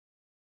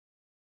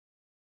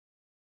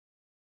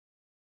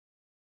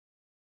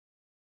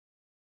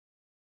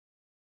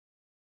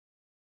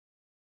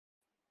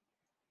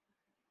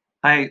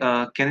Hi,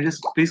 can you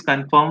just please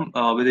confirm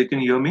whether you can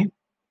hear me?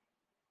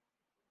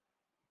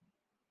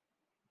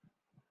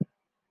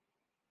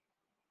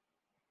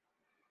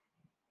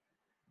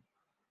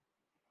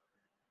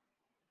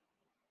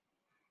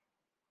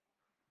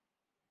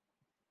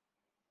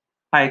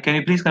 Hi, can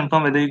you please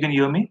confirm whether you can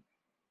hear me?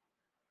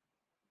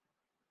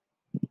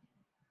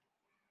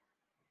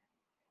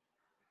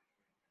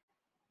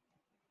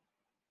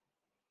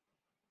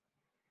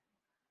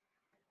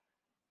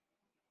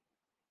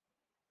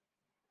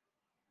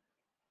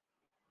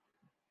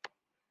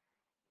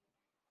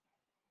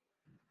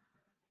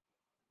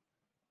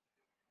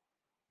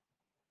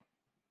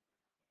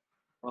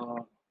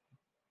 Uh,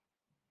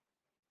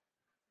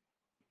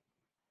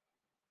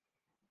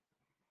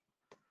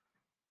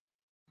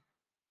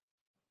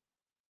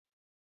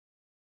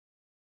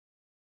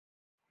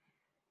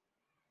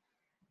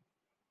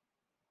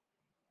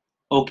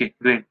 okay,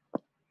 great.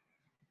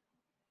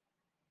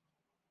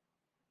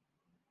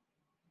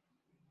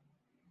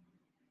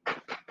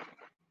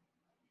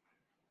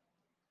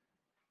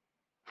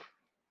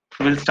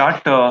 So we'll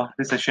start the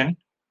session.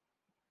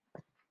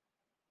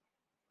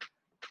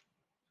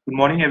 Good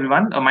morning,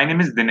 everyone. My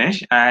name is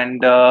Dinesh,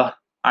 and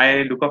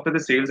I look after the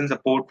sales and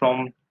support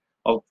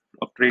of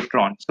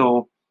Tradetron.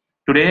 So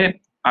today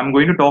I'm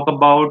going to talk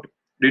about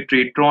the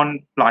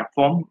Tradetron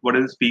platform, what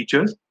are its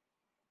features,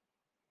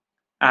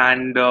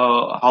 and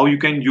how you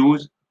can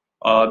use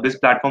this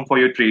platform for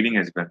your trading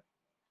as well,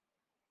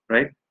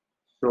 right?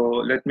 So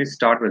let me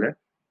start with it.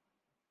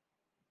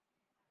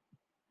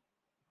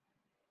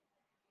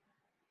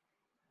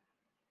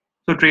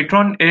 So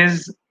Tradetron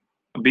is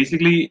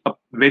basically a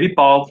very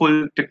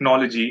powerful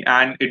technology,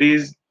 and it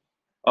is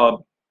uh,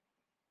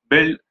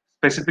 built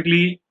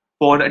specifically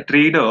for a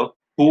trader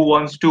who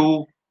wants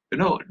to, you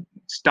know,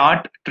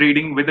 start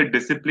trading with a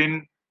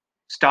discipline,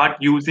 start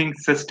using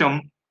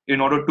system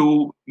in order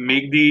to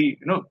make the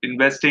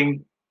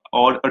investing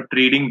or a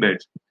trading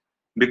bets.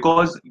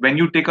 Because when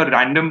you take a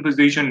random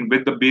position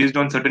with the based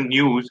on certain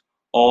news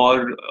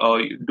or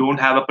you don't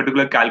have a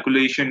particular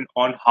calculation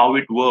on how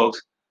it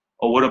works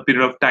over a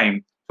period of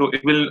time, so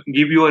it will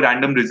give you a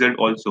random result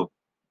also.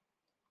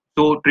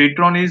 So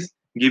Tradetron is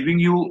giving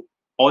you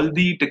all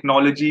the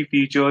technology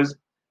features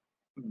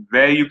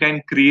where you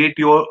can create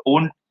your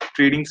own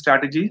trading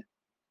strategy,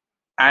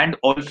 and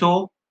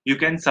also you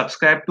can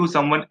subscribe to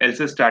someone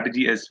else's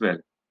strategy as well.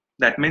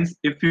 That means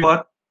if you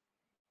are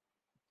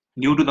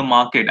new to the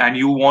market and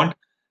you want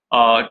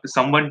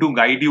someone to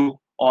guide you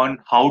on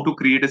how to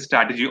create a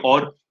strategy,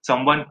 or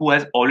someone who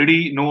has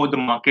already know the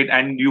market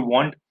and you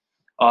want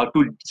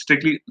to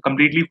strictly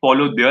completely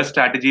follow their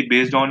strategy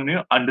based on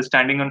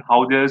understanding on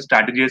how their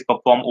strategy has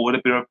performed over the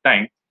period of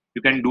time,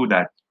 you can do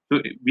that. So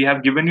we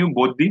have given you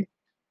both the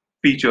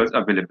features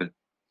available.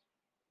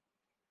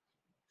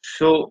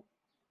 So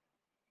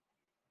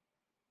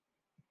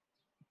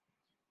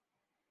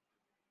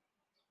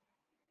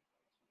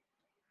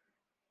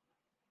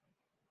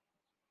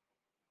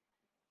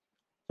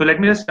So let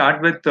me just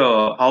start with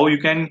how you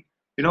can,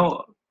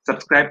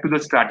 subscribe to the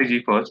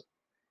strategy first,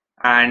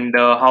 and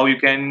how you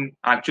can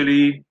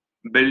actually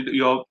build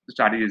your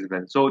strategy as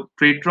well. So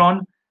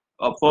Tradetron,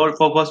 for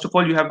first of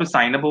all, you have to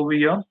sign up over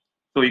here.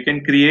 So you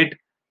can create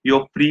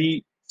your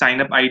free sign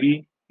up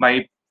ID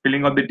by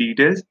filling out the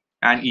details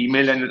and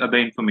email and other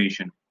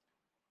information.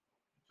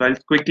 So I'll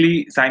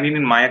quickly sign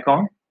in my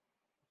account.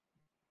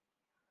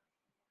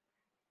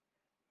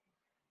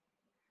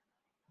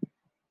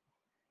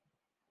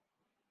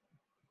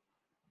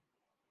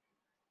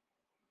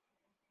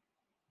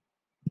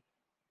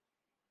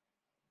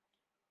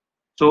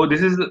 So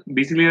this is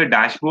basically a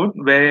dashboard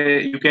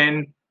where you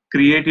can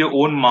create your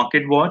own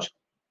market watch.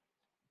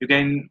 You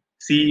can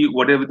see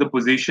whatever the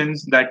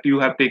positions that you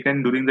have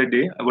taken during the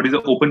day, what is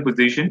the open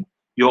position,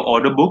 your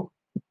order book,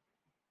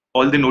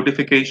 all the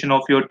notification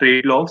of your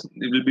trade logs,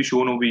 it will be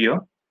shown over here.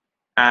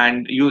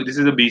 And you, this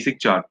is a basic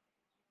chart.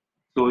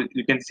 So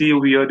you can see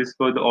over here, this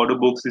for the order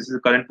books, this is the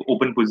current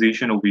open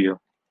position over here,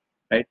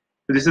 right?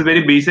 So this is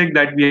very basic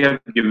that we have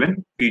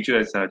given feature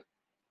as such.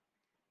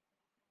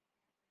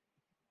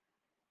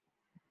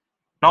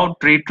 Now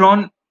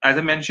Tradetron, as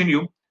I mentioned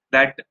you,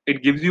 that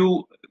it gives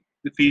you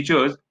the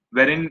features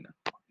wherein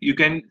you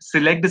can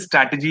select the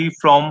strategy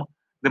from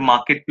the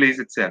marketplace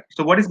itself.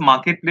 So what is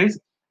marketplace?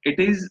 It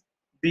is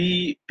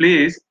the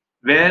place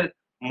where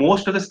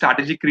most of the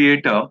strategy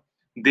creator,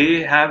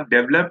 they have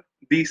developed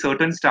the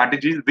certain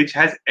strategies which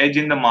has edge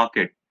in the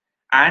market,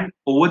 and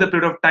over the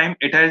period of time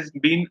it has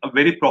been a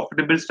very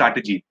profitable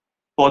strategy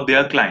for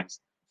their clients.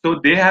 So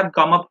they have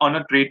come up on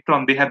a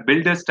Tradetron, they have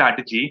built a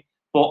strategy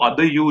for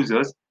other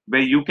users where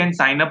you can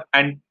sign up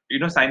and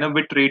sign up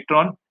with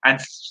Tradetron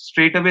and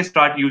straight away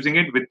start using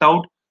it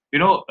without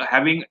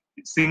having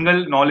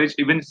single knowledge,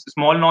 even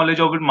small knowledge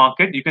of the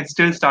market. You can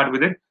still start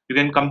with it. You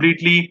can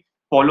completely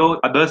follow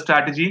other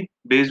strategy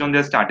based on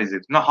their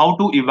strategies. Now, how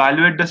to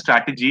evaluate the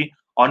strategy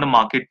on a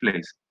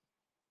marketplace?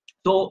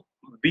 So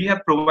we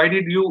have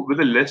provided you with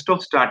a list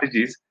of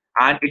strategies,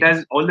 and it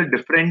has all the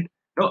different.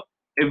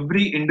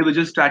 Every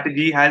individual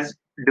strategy has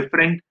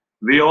different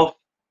way of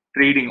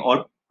trading,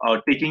 or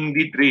taking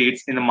the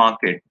trades in the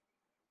market.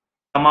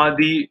 Some are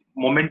the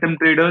momentum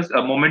traders,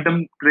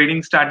 momentum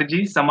trading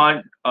strategies. Some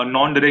are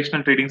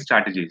non-directional trading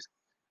strategies.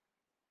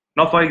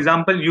 Now, for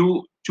example,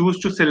 you choose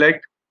to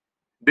select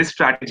this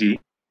strategy.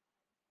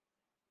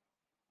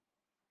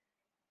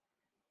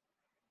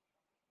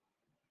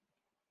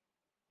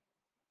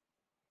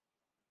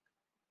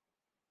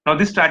 Now,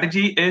 this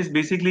strategy is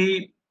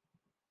basically,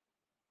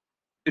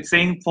 it's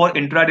saying for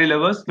intraday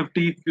levels,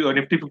 50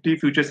 Nifty 50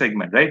 future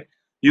segment, right?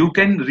 You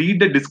can read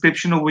the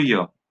description over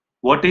here.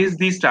 What is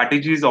the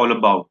strategy is all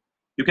about?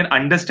 You can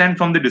understand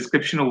from the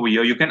description over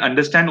here. You can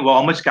understand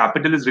how much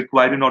capital is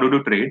required in order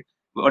to trade.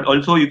 But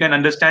also, you can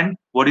understand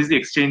what is the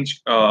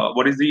exchange,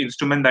 what is the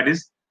instrument that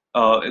is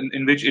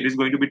in which it is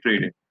going to be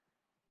traded.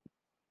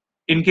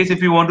 In case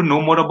if you want to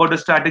know more about the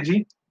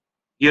strategy,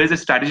 here is a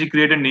strategy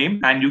creator name,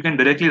 and you can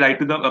directly write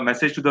to the a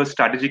message to the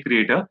strategy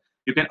creator.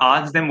 You can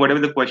ask them whatever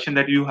the question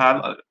that you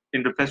have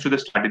in reference to the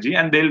strategy,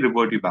 and they'll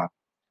revert you back.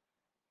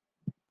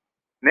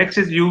 Next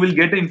is you will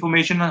get the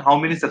information on how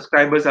many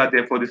subscribers are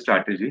there for the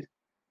strategy.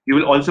 You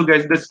will also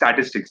get the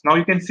statistics. Now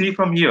you can see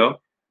from here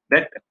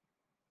that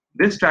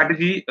this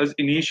strategy was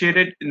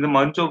initiated in the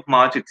month of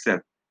March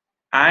itself,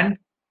 and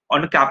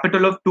on a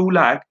capital of 2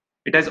 lakh,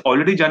 it has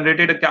already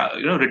generated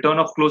a return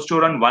of close to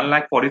around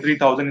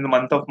 1,43,000 in the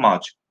month of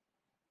March.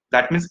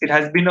 That means it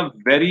has been a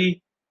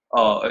very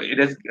it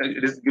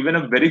has given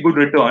a very good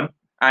return.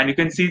 And you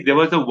can see there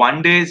was a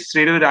 1 day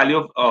straight away rally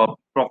of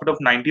profit of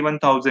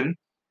 91,000,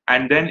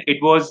 and then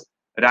it was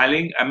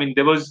rallying. I mean,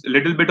 there was a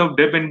little bit of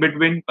dip in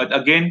between, but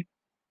again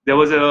there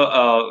was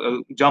a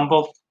jump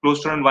of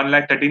close to around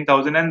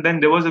 1,13,000, and then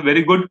there was a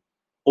very good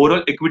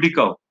overall equity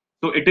curve.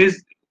 So it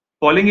is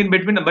falling in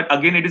between, but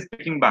again it is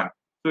picking back.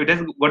 So it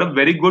has got a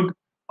very good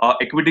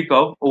equity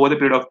curve over the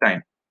period of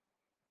time.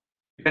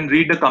 You can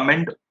read the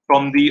comment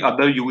from the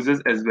other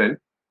users as well.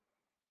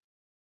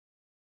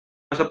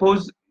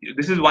 Suppose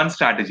this is one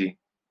strategy,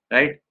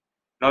 right?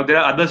 Now there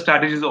are other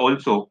strategies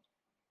also.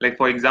 Like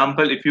for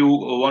example, if you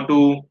want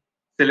to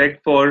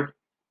select for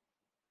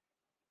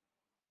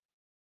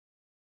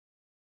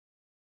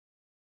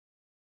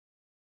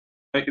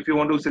if you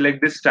want to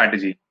select this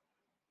strategy,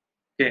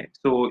 okay.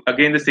 So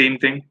again the same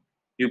thing.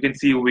 You can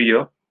see over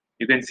here.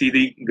 You can see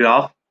the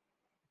graph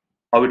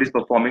how it is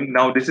performing.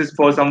 Now this is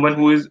for someone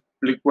who is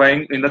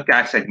requiring in the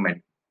cash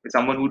segment,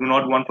 someone who do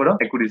not want for a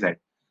equity side.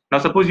 Now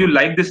suppose you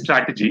like this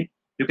strategy,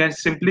 you can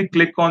simply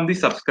click on the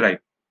subscribe.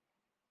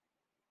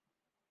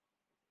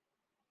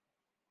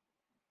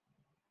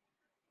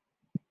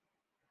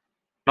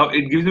 Now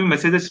it gives you a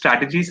message that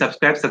strategy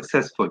subscribe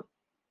successful.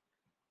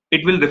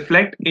 It will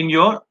reflect in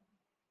your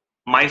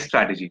my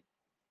strategy.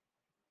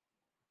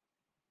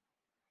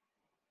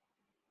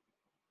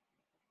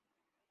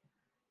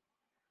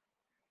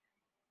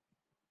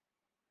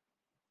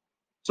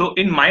 So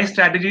in my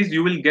strategies,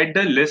 you will get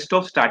the list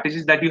of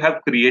strategies that you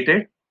have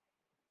created,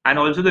 and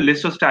also the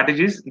list of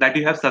strategies that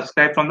you have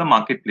subscribed from the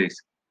marketplace.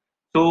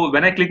 So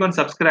when I click on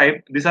subscribe,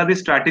 these are the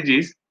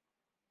strategies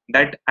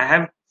that I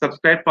have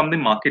subscribed from the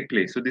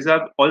marketplace. So these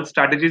are all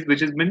strategies which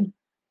has been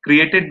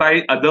created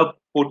by other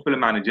portfolio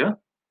manager,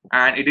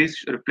 and it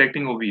is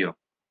reflecting over here,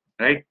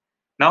 right?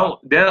 Now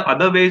there are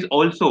other ways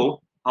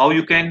also how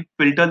you can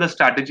filter the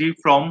strategy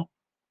from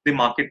the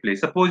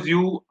marketplace. Suppose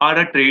you are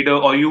a trader,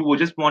 or you would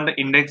just want the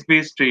index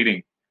based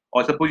trading,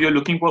 or suppose you're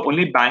looking for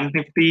only bank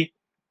nifty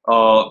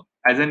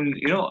as an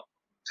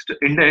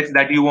index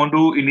that you want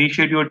to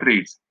initiate your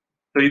trades.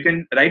 So you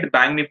can write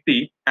bank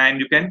nifty and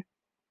you can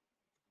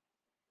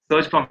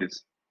search from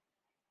this.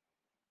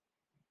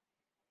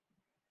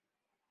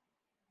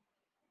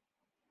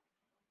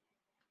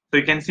 So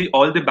you can see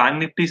all the bank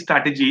nifty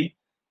strategy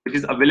which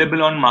is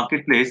available on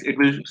marketplace. It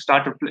will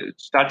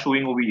start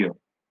showing over here,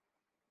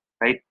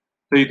 right?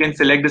 So you can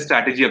select the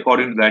strategy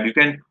according to that. You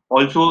can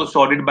also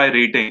sort it by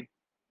rating.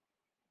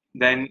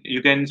 Then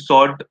you can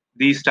sort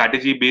the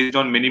strategy based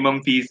on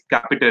minimum fees,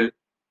 capital,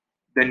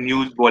 then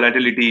news,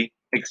 volatility,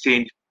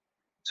 exchange.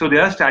 So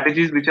there are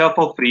strategies which are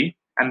for free,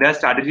 and there are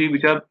strategies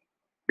which are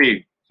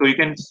paid. So you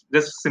can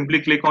just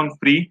simply click on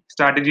free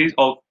strategies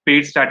or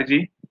paid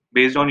strategy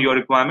based on your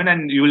requirement,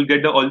 and you will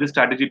get all the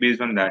strategy based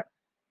on that.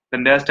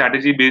 Then there are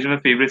strategy based on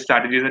your favorite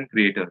strategies and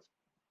creators.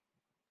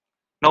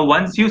 Now,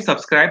 once you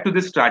subscribe to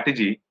this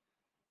strategy,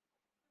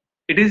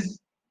 it is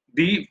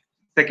the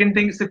second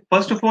thing. So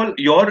first of all,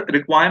 your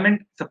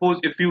requirement, suppose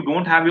if you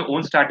don't have your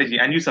own strategy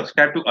and you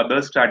subscribe to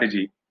other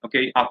strategy,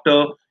 okay,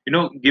 after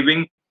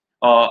giving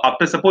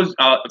after suppose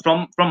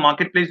from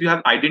marketplace you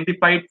have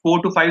identified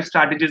 4 to 5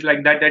 strategies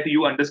like that that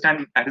you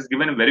understand that has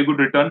given a very good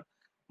return,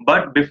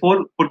 but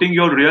before putting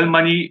your real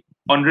money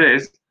on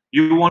risk,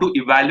 you want to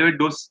evaluate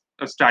those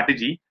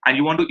strategy, and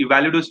you want to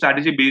evaluate those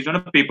strategy based on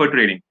a paper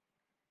trading.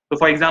 So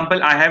for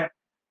example, I have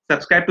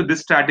subscribed to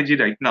this strategy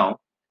right now.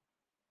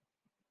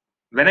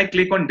 When I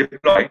click on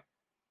deploy,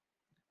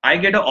 I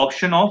get an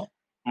option of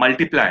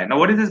multiplier. Now,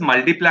 what is this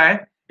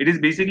multiplier? It is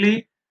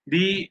basically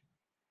the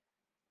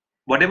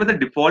whatever the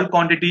default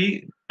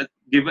quantity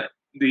given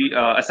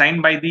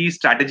assigned by the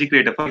strategy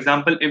creator. For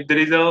example, if there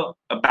is a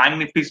bank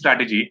nifty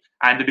strategy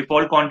and the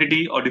default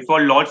quantity or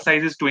default lot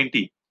size is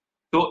 20,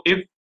 so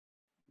if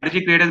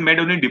strategy creator has made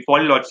only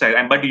default lot size,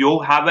 and but you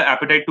have an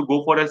appetite to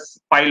go for a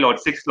 5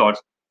 lots, 6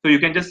 lots, so you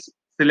can just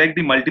select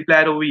the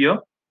multiplier over here,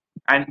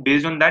 and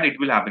based on that it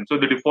will happen. So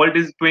the default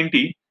is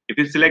 20. If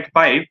you select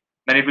 5,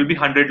 then it will be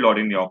 100 lot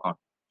in your account.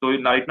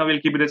 So right now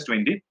we'll keep it as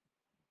 20.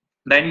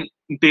 Then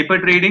paper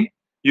trading,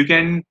 you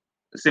can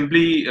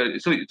simply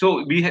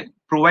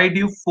provide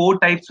you 4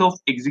 types of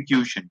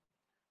execution.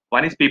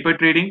 One is paper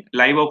trading,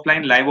 live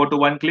offline, live auto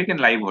one click, and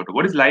live auto.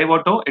 What is live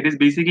auto? It is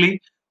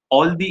basically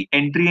all the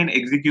entry and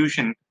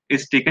execution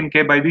is taken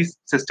care by the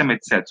system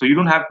itself. So you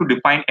don't have to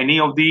define any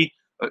of the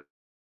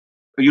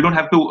you don't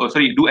have to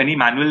do any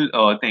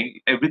manual thing.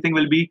 Everything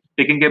will be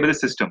taken care by the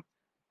system.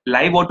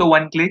 Live auto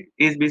one click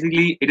is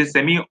basically, it is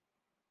semi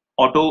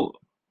auto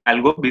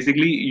algo.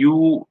 Basically,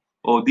 you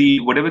or the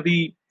whatever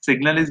the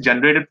signal is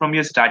generated from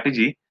your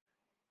strategy,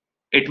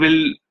 it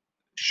will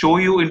show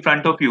you in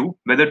front of you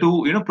whether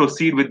to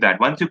proceed with that.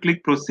 Once you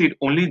click proceed,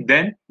 only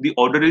then the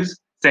order is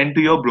sent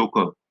to your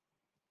broker.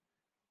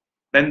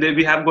 Then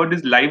we have got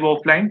this live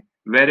offline,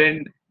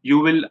 wherein you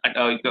will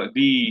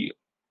the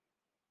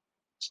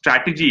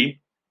strategy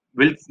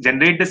will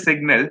generate the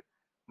signal,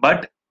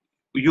 but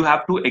you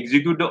have to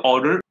execute the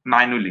order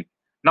manually.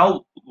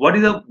 Now, what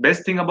is the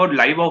best thing about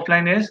live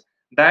offline is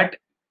that,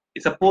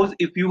 suppose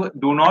if you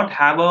do not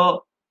have a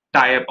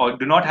tie-up or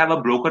do not have a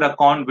broker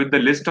account with the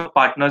list of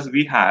partners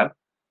we have,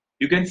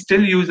 you can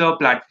still use our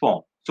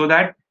platform. So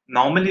that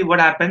normally what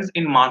happens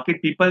in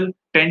market, people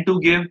tend to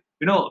give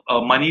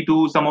money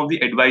to some of the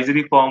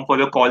advisory firm for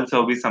the call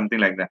service, something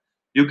like that.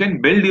 You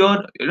can build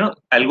your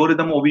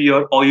algorithm over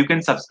here, or you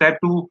can subscribe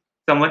to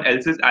someone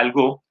else's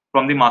algo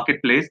from the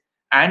marketplace,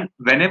 and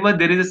whenever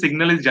there is a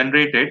signal is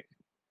generated,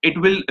 it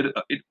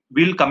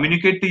will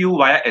communicate to you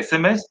via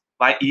SMS,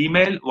 via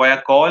email,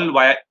 via call,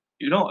 via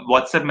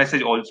WhatsApp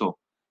message also.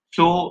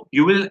 So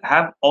you will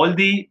have all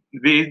the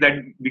ways that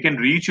we can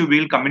reach you.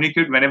 We'll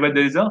communicate whenever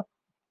there is a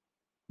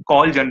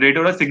call generated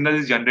or a signal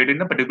is generated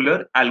in a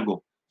particular algo.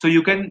 So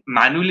you can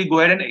manually go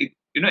ahead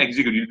and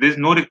execute. There's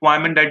no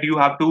requirement that you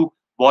have to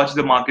watch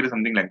the market or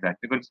something like that.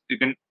 You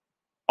can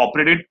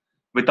operate it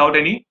without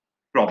any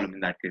problem in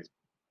that case.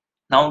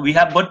 Now we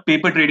have got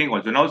paper trading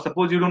also. Now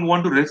suppose you don't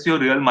want to risk your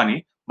real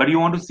money, but you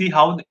want to see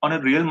how on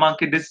a real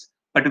market this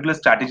particular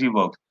strategy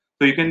works.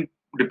 So you can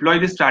deploy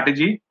this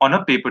strategy on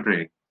a paper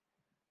trading.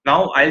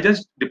 Now I'll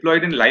just deploy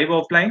it in live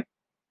offline.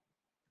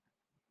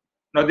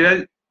 Now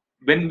the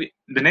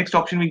next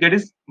option we get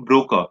is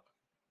broker.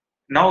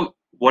 Now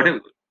whatever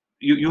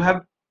you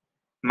have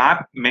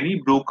mapped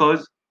many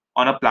brokers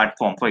on a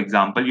platform. For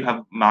example, you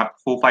have mapped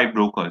 4 5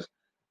 brokers.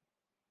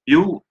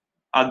 You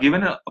are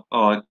given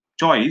a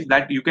choice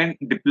that you can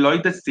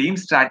deploy the same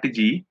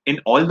strategy in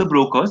all the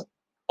brokers,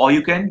 or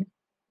you can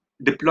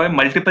deploy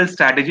multiple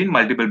strategy in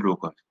multiple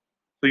brokers.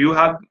 So you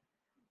have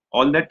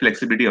all that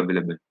flexibility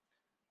available.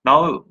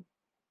 Now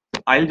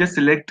I'll just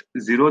select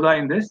Zerodha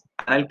in this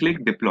and I'll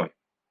click deploy.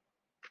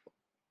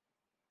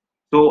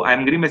 So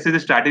I'm getting message the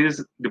strategy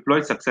is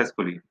deployed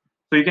successfully.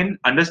 So you can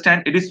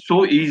understand it is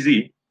so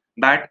easy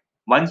that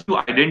once you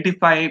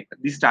identify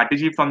the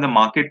strategy from the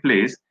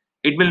marketplace,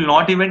 it will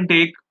not even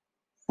take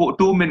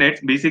 2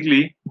 minutes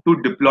basically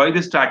to deploy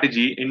the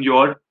strategy in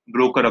your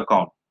broker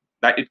account.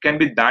 That it can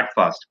be that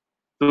fast.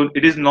 So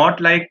it is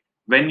not like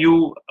when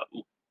you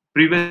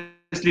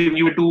previously when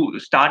you were to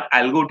start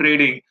algo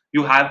trading,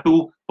 you have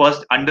to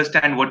first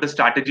understand what the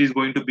strategy is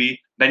going to be.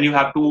 Then you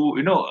have to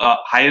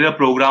hire a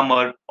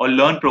programmer or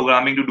learn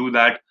programming to do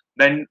that.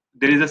 Then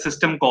there is a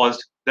system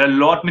cost. There are a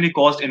lot many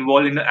costs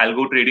involved in the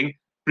algo trading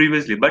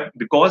previously. But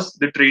because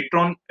the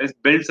Tradetron has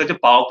built such a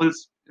powerful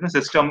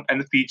system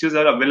and the features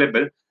are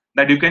available,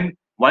 that you can,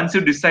 once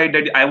you decide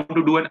that I want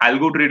to do an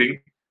algo trading,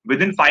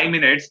 within 5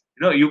 minutes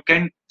you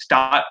can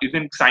start, you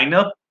can sign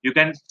up, you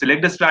can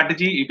select the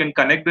strategy, you can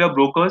connect to your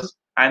brokers,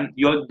 and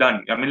you're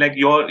done. I mean, like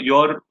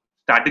your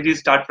strategies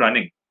start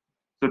running.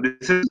 So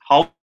this is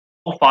how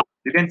fast.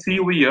 You can see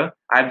over here,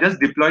 I've just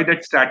deployed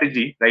that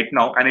strategy right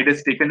now, and it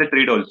has taken the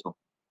trade also.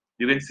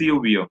 You can see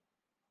over here,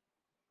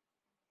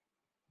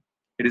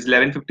 it is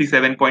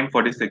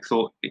 11:57.46.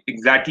 So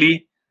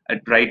exactly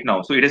at right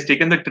now. So it has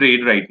taken the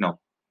trade right now.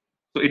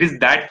 So it is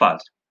that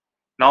fast.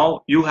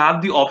 Now you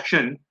have the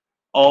option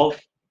of,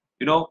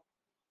 now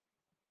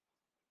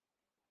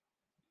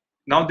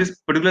this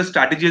particular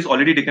strategy has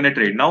already taken a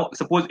trade. Now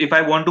suppose if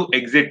I want to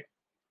exit,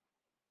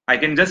 I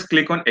can just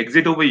click on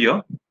exit over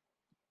here.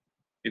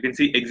 You can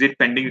see exit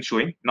pending is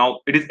showing. Now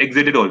it is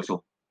exited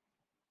also.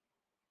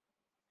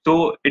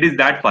 So it is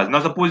that fast.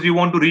 Now suppose you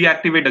want to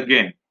reactivate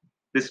again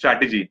this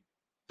strategy.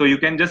 So you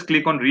can just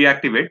click on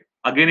reactivate.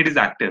 Again it is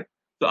active.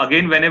 So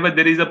again, whenever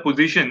there is a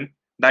position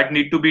that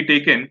need to be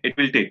taken, it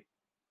will take.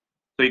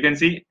 So you can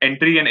see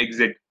entry and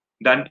exit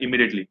done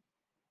immediately.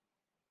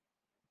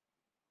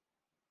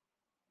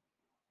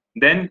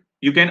 Then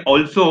you can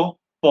also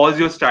pause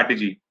your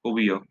strategy over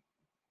here.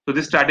 So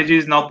this strategy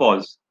is now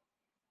paused.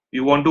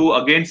 You want to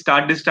again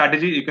start this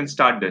strategy, you can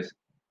start this.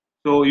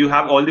 So you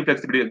have all the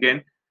flexibility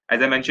again.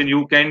 As I mentioned,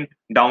 you can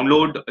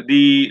download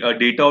the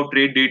data of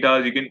trade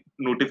data. You can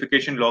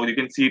notification logs. You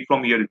can see it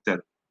from here itself.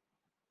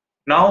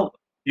 Now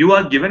you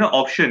are given an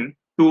option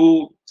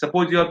to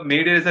suppose you have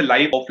made it as a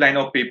live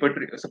offline or paper.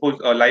 Suppose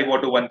live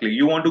auto one click.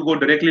 You want to go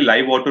directly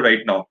live auto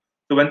right now.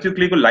 So once you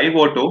click on live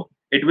auto,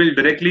 it will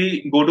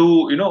directly go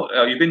to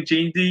you can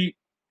change the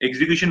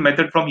execution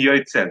method from here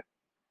itself.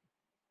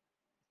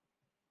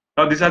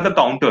 Now these are the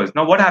counters.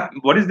 Now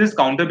what is this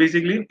counter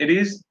basically? It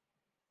is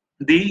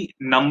the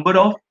number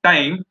of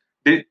time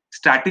the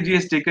strategy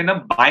has taken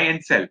a buy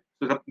and sell.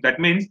 So that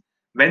means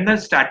when the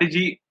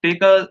strategy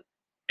take a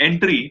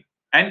entry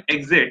and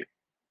exit,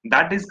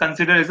 that is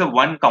considered as a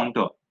one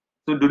counter.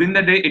 So during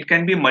the day, it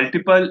can be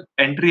multiple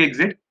entry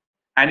exit,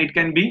 and it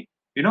can be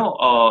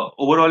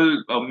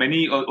overall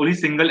many only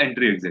single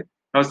entry exit.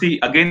 Now see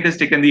again, it has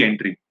taken the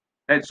entry.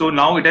 Right? So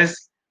now it has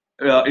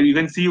you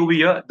can see over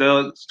here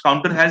the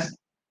counter has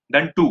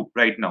done two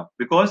right now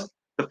because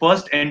the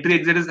first entry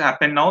exit has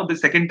happened now. The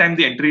second time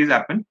the entry has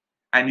happened,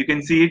 and you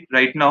can see it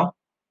right now.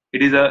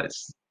 It is a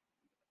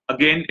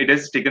again it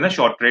has taken a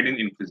short trade in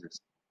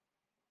Infosys.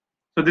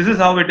 So this is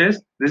how it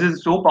is. This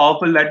is so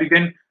powerful that you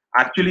can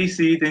actually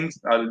see things.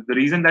 The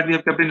reason that we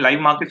have kept in live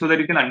market so that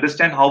you can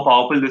understand how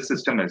powerful this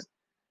system is.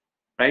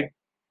 Right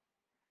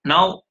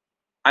now,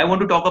 I want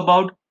to talk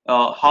about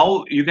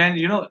how you can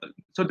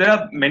So there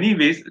are many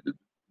ways.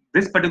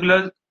 This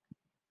particular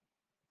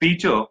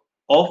feature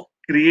of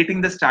creating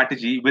the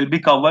strategy will be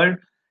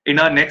covered in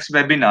our next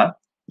webinar.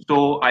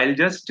 So I'll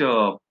just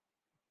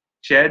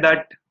share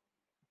that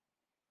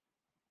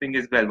thing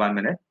as well. 1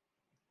 minute.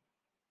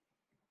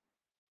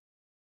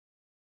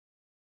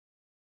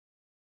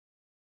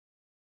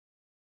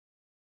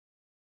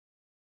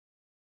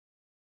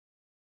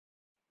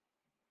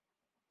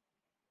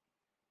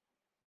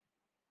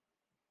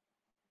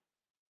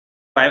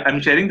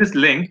 I'm sharing this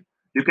link.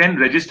 You can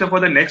register for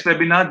the next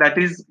webinar that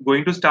is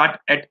going to start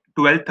at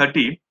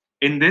 12:30.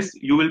 In this,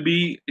 you will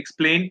be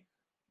explained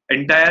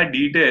entire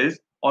details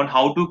on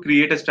how to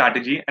create a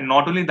strategy, and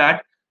not only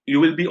that, you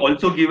will be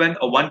also given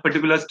a one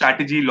particular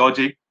strategy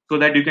logic so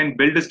that you can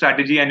build a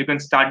strategy and you can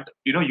start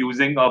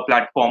using a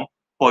platform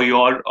for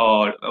your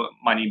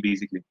money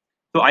basically.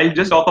 So I'll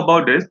just talk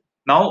about this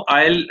now.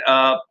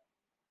 I'll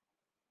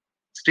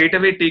straight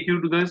away take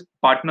you to the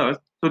partners.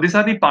 So these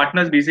are the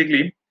partners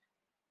basically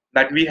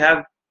that we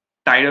have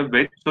tied up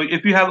with. So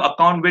if you have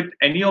account with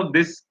any of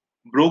these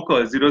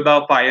brokers,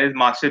 Zerodha, Fires,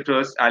 Master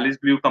Trust, Alice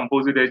Blue,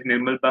 Composite Edge,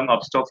 Nirmal Bang,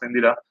 Upstox,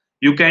 Indira,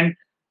 you can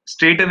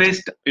straight away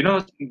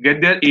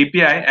get their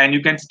API and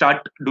you can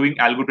start doing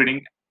algo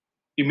trading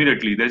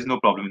immediately. There is no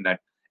problem in that.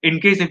 In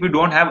case if you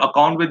don't have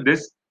account with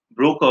this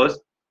brokers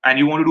and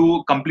you want to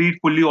do complete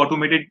fully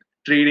automated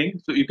trading,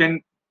 so you can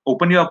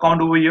open your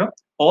account over here,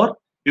 or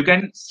you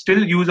can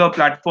still use our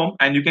platform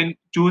and you can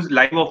choose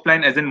live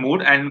offline as in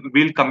mode, and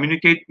we'll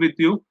communicate with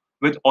you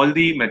with all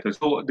the methods.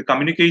 So the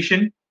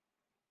communication,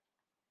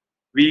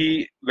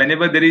 we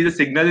whenever there is a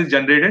signal is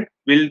generated,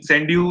 we'll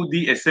send you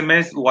the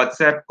SMS,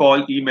 WhatsApp,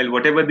 call, email,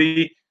 whatever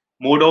the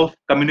mode of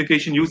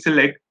communication you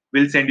select,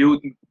 we'll send you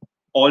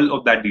all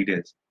of that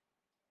details.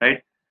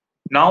 Right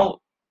now,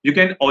 you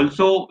can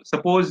also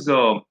suppose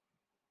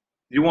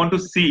you want to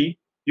see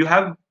you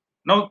have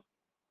now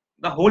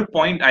the whole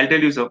point. I'll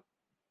tell you, sir,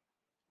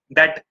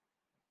 that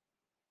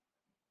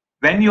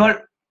when you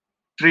are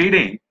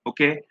trading,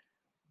 okay,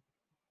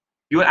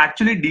 you are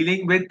actually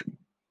dealing with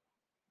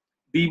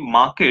the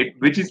market,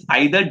 which is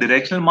either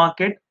directional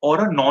market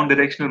or a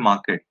non-directional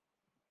market,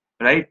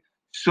 right?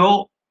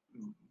 So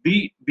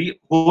the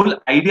whole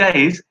idea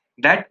is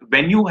that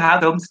when you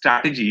have some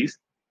strategies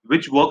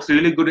which works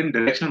really good in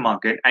directional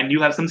market, and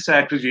you have some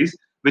strategies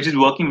which is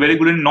working very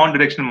good in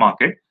non-directional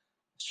market,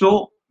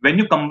 so when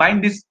you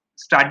combine these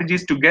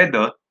strategies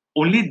together,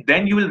 only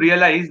then you will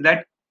realize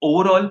that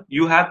overall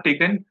you have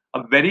taken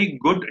a very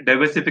good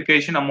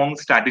diversification among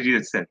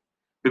strategies itself.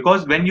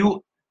 Because when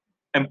you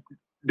um,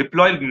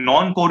 deploy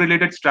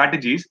non-correlated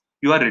strategies,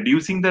 you are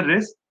reducing the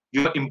risk,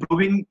 you are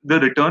improving the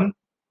return,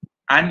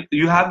 and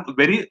you have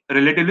very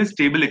relatively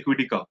stable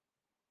equity curve,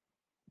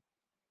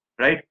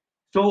 right?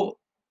 So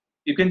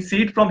you can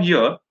see it from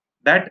here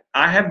that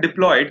I have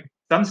deployed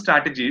some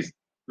strategies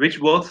which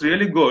works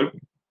really good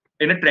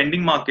in a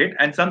trending market,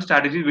 and some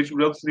strategies which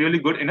works really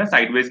good in a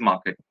sideways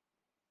market.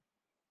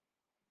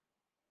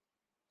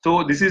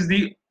 So this is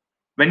the,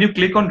 when you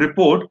click on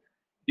report,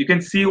 you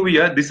can see over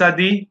here, these are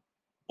the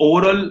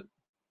overall,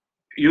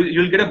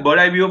 you'll get a bird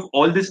eye view of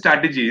all these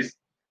strategies.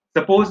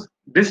 Suppose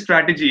this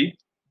strategy,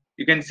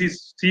 you can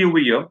see over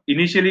here,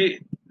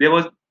 initially there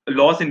was a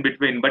loss in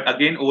between, but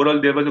again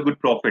overall there was a good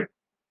profit.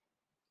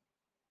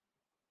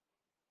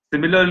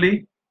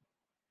 Similarly,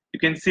 you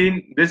can see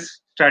in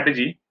this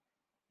strategy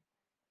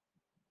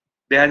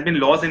there has been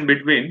loss in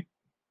between,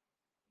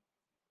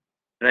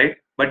 right?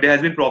 But there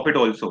has been profit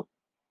also.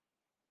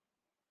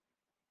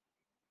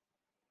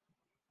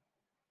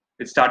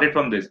 It started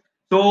from this.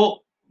 So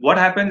what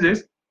happens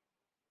is,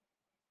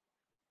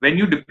 when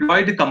you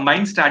deploy the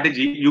combined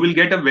strategy, you will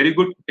get a very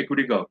good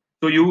equity curve.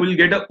 So you will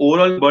get an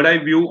overall bird eye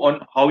view on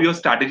how your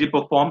strategy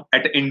perform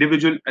at an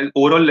individual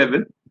overall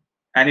level.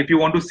 And if you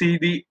want to see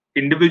the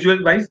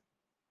individual wise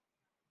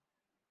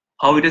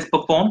how it is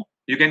performed,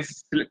 you can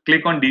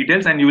click on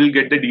details and you will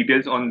get the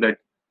details on that,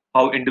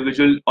 how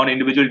individual on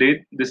individual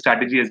day the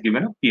strategy has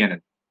given a PNL.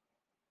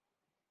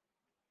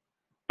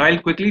 Now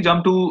I'll quickly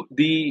jump to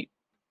the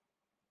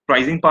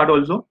pricing part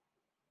also.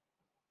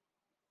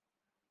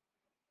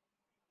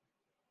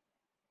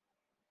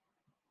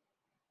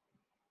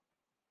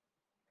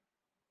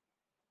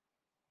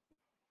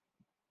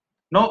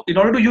 Now, in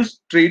order to use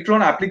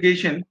Tradetron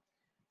application,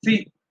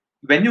 see,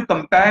 when you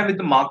compare with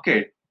the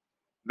market,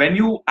 when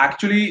you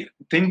actually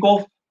think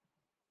of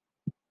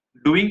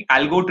doing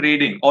algo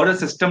trading or a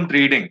system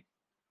trading,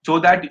 so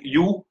that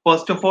you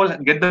first of all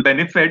get the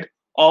benefit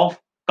of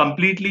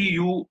completely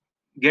you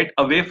get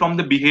away from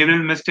the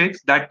behavioral mistakes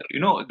that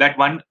that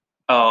one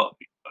uh,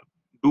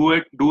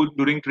 do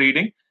during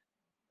trading.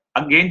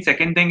 Again,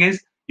 second thing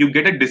is you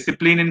get a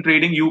discipline in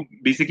trading. You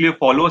basically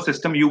follow a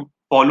system, you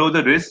follow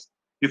the risk,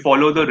 you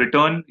follow the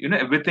return,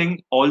 everything,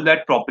 all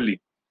that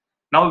properly.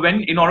 Now,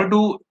 when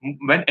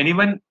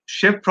anyone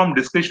shift from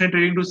discretionary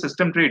trading to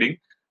system trading,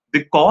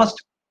 the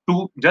cost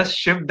to just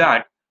shift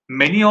that,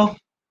 many of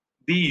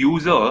the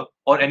user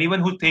or anyone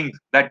who thinks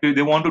that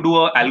they want to do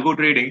a algo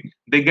trading,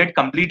 they get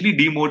completely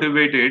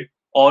demotivated,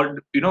 or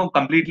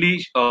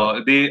completely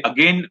they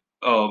again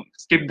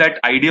skip that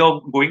idea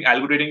of going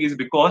algo trading, is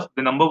because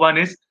the number one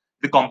is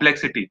the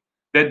complexity.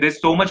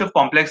 There's so much of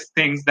complex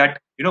things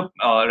that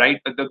right,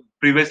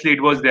 previously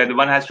it was there, the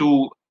one has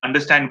to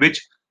understand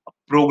which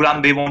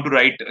program they want to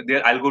write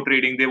their algo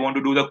trading, they want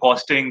to do the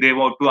costing, they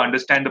want to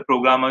understand the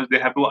programmers, they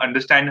have to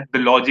understand the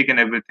logic and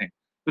everything.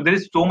 So there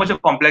is so much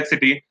of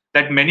complexity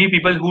that many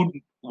people who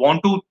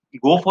want to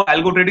go for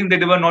algo trading,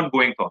 they were not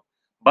going for.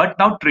 But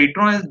now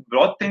Tradetron has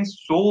brought things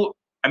so,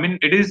 I mean,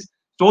 it is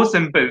so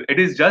simple. It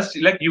is just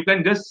like you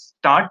can just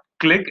start,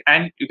 click,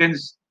 and you can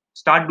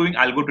start doing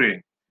algo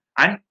trading.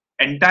 And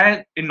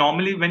entire, in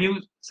normally when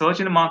you search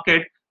in the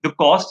market, the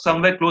cost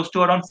somewhere close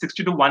to around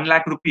 60 to 1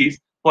 lakh rupees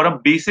for a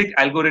basic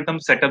algorithm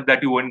setup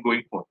that you weren't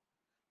going for.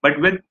 But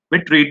with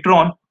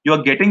Tradetron, you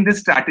are getting these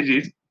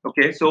strategies.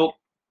 Okay, so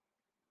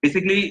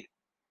basically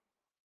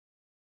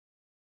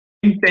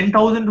in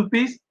 10,000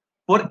 rupees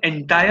for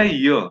entire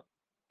year,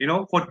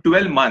 for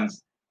 12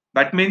 months.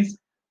 That means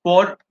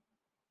for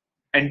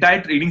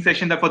entire trading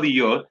session that for the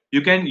year,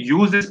 you can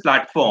use this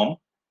platform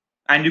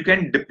and you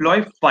can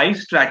deploy 5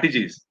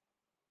 strategies.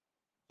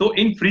 So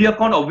in free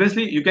account,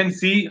 obviously you can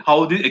see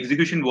how the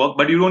execution work,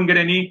 but you don't get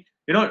any,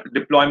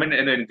 deployment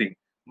and anything.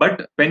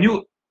 But when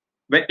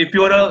if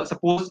you are a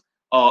suppose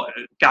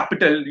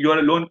capital, you are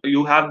alone,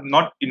 you have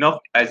not enough,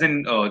 as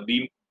in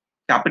the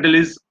capital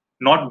is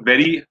not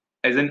very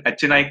as an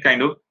HNI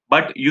kind of,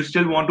 but you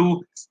still want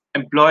to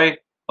employ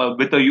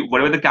with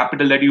whatever the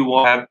capital that you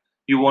have,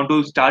 you want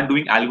to start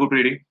doing algo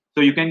trading.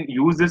 So you can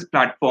use this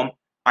platform.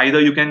 Either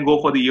you can go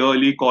for the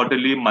yearly,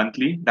 quarterly,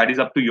 monthly. That is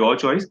up to your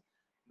choice.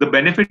 The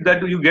benefit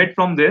that you get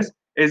from this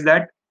is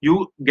that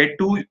you get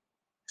to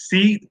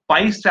see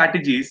 5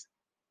 strategies,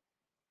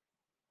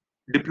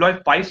 deploy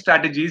 5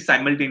 strategies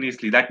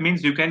simultaneously. That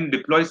means you can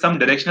deploy some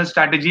directional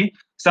strategy,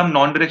 some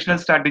non-directional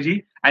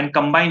strategy, and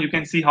combine. You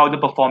can see how the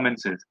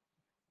performance is.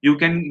 You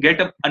can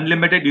get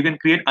unlimited. You can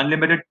create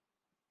unlimited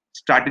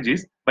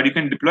strategies, but you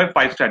can deploy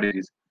 5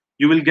 strategies.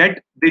 You will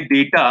get the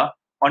data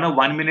on a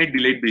 1 minute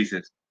delayed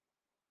basis.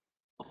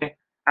 Okay,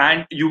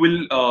 and you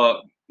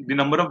will the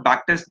number of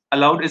backtests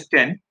allowed is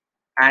 10,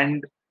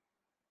 and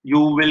you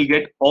will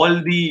get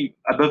all the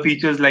other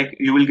features, like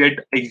you will get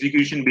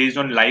execution based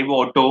on live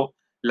auto,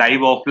 live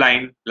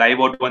offline, live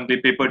auto and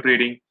paper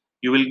trading.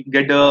 You will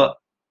get a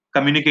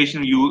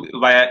communication you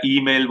via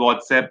email,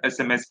 WhatsApp,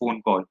 SMS,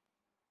 phone call.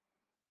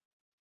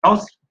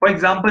 Now, for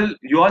example,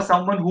 you are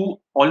someone who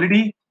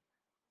already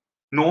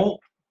know,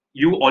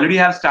 you already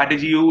have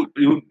strategy,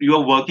 you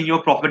are working,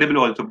 you're profitable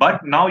also,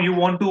 but now you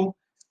want to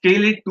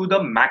scale it to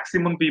the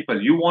maximum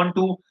people. You want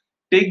to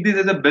take this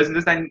as a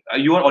business, and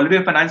you are already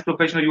a finance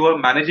professional, you are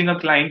managing a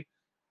client,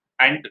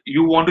 and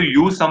you want to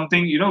use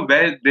something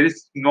where there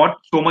is not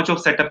so much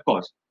of setup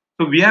cost.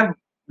 So we are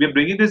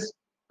bringing this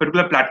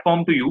particular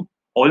platform to you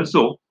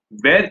also,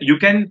 where you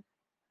can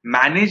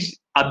manage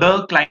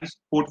other clients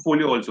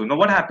portfolio also. Now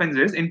what happens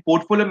is, in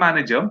portfolio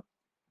manager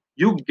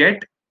you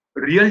get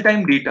real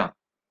time data,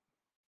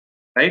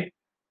 right?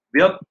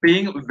 We are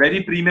paying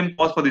very premium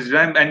cost for this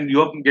RAM, and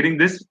you are getting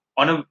this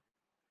on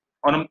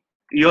a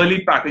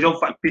yearly package of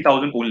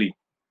 50,000 only,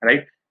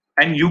 right?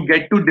 And you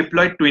get to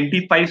deploy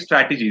 25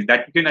 strategies,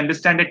 that you can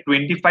understand that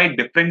 25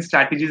 different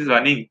strategies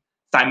running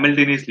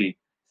simultaneously.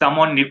 Some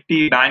on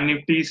Nifty, Bank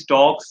Nifty,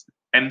 stocks,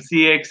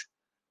 MCX,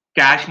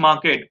 cash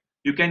market.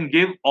 You can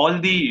give all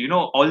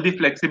the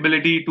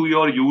flexibility to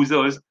your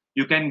users.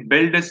 You can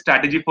build a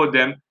strategy for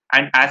them,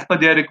 and as per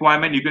their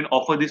requirement, you can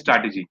offer the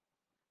strategy.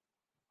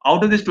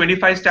 Out of this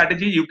 25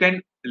 strategy, you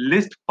can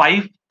list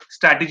 5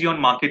 strategy on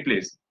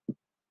marketplace.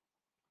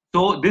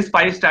 So these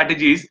 5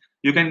 strategies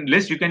you can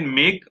list, you can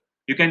make,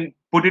 you can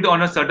put it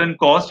on a certain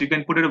cost, you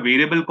can put it a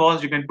variable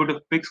cost, you can put a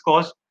fixed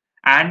cost,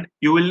 and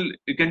you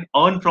can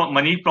earn from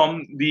money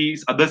from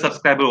these other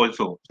subscriber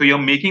also. So you're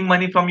making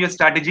money from your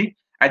strategy.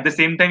 At the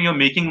same time, you're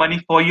making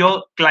money for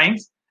your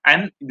clients,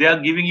 and they are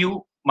giving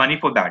you money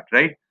for that,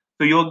 right?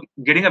 So you're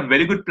getting a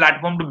very good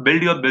platform to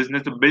build your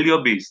business, to build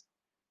your base.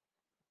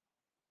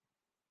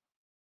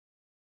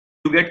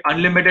 You get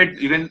unlimited.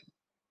 You can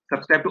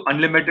subscribe to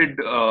unlimited.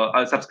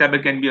 A subscriber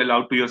can be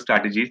allowed to your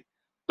strategies.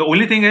 The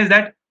only thing is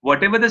that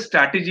whatever the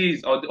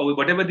strategies, or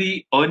whatever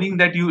the earning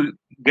that you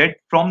get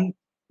from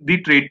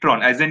the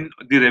Tradetron, as in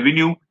the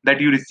revenue that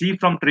you receive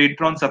from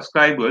Tradetron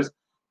subscribers,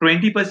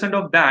 20%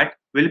 of that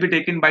will be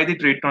taken by the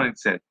Tradetron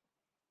itself,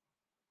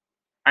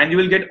 and you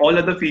will get all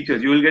other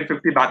features. You will get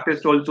 50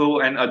 backtest also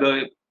and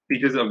other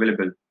features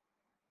available.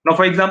 Now,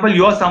 for example,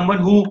 you are someone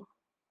who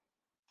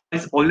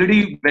is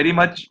already very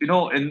much,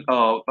 in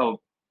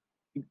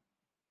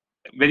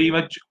very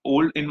much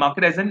old in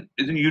market, as in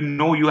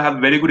you have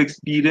very good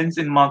experience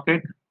in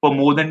market for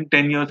more than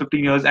 10 years,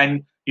 15 years,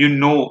 and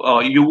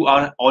you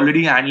are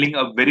already handling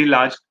a very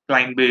large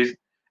client base,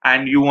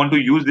 and you want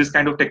to use this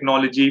kind of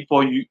technology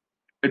for you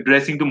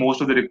addressing to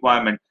most of the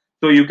requirement.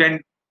 So you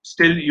can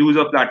still use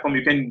a platform.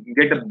 You can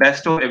get the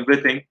best of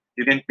everything.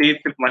 You can pay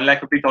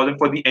 1,50,000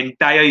 for the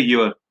entire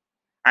year,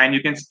 and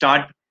you can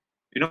start,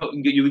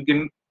 you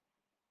can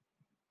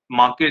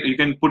market. You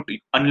can put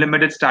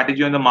unlimited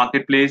strategy on the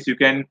marketplace. You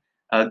can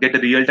get a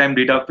real-time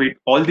data feed.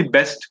 All the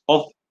best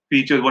of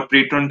features what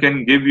Tradetron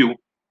can give you,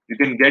 you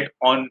can get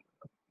on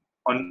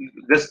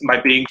just by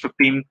paying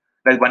 15,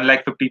 like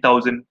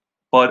 1,50,000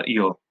 per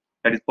year.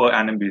 That is per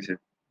annum basis.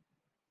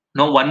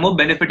 Now, one more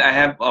benefit I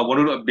have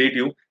wanted to update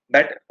you,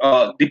 that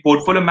the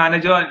portfolio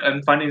manager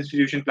and fund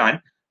institution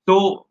plan.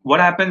 So what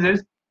happens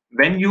is,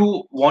 when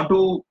you want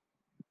to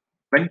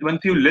when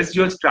once you list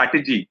your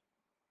strategy in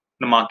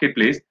the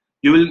marketplace,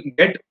 you will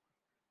get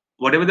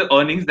whatever the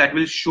earnings that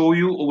will show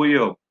you over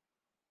your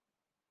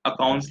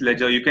accounts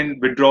ledger. You can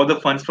withdraw the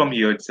funds from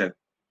here itself.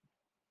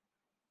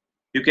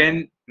 You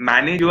can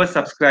manage your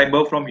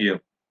subscriber from here.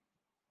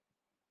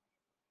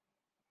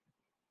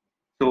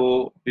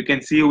 So you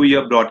can see over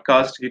your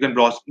broadcast. You can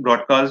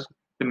broadcast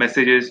the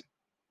messages,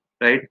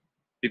 right?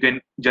 You can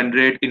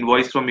generate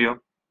invoice from here.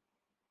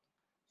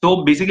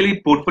 So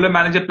basically, portfolio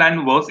manager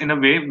plan works in a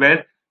way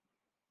where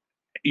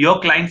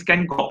your clients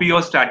can copy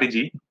your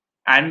strategy,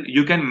 and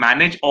you can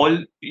manage all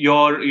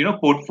your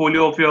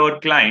portfolio of your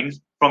clients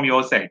from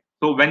your side.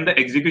 So when the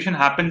execution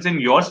happens in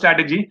your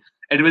strategy,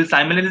 it will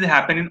simultaneously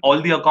happen in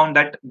all the account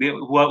that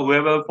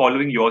whoever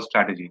following your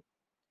strategy.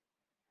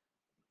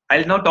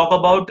 I'll now talk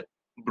about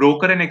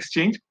broker and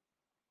exchange.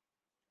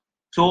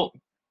 So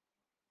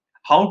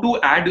how to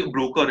add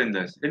broker in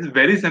this? It's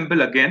very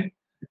simple. Again,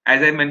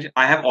 as I mentioned,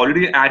 I have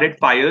already added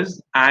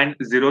Fires and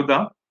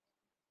Zerodha.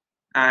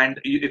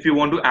 And if you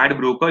want to add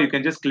broker, you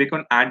can just click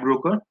on add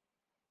broker,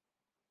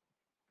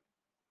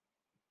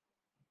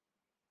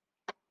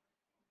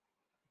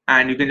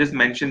 and you can just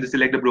mention the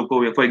select the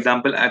broker here. For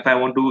example, if I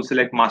want to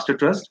select Master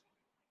Trust,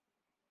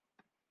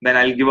 then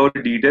I'll give out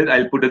the details.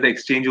 I'll put the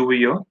exchange over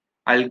here.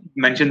 I'll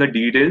mention the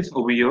details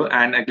over here,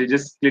 and I can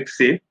just click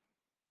save,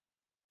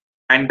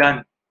 and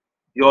done.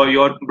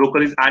 Your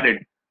broker is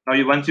added.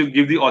 Now, once you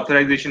give the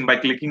authorization by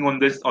clicking on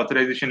this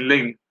authorization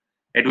link,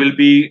 it will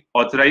be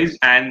authorized,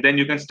 and then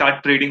you can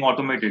start trading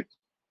automated.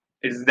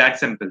 It's that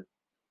simple,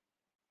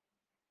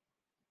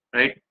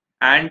 right?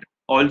 And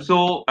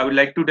also, I would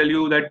like to tell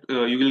you that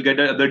you will get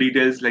other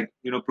details, like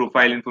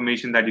profile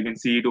information, that you can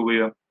see it over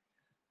here.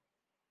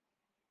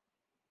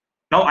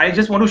 Now, I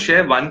just want to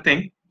share one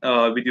thing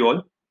with you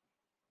all.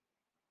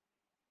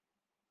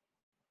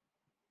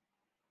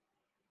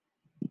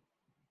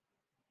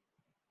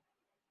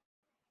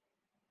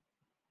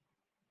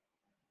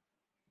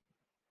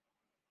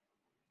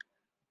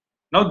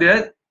 Now,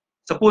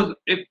 suppose,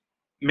 if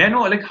may I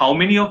know, like, how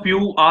many of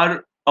you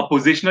are a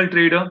positional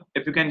trader?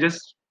 If you can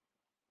just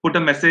put a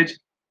message,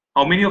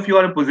 how many of you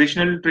are a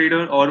positional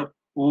trader, or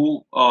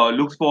who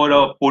looks for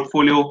a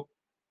portfolio?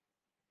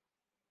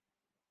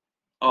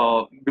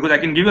 Because I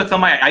can give you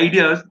some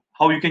ideas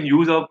how you can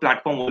use a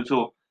platform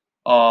also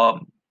uh,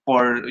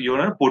 for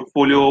your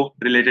portfolio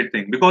related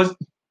thing. Because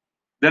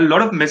there are a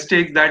lot of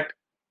mistakes that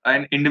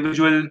an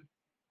individual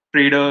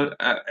trader,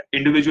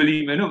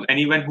 individually,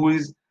 anyone who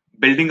is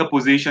building a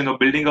position or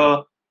building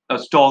a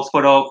stocks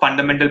for a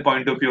fundamental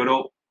point of view or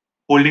a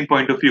holding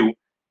point of view,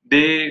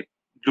 they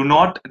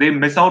they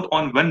miss out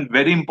on one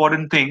very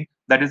important thing,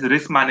 that is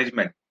risk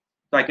management.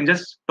 So I can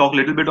just talk a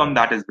little bit on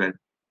that as well.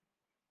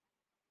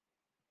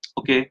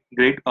 Okay,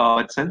 great,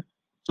 Vatsal.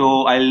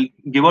 So I'll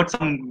give out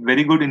some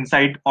very good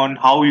insight on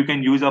how you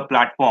can use a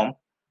platform,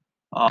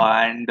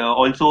 and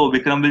also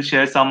Vikram will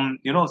share some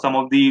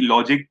of the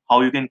logic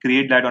how you can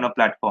create that on a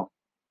platform.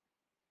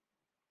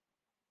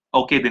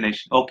 Okay,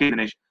 Dinesh. Okay,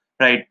 Dinesh.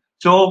 Right.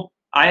 So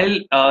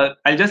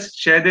I'll just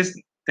share this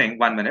thing.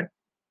 1 minute.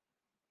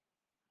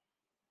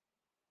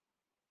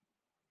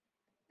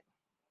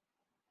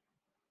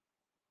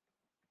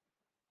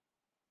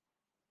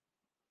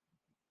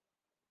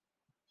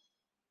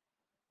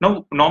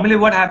 Now, normally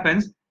what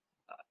happens,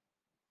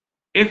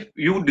 if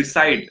you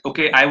decide,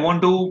 okay, I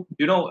want to,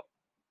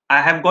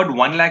 I have got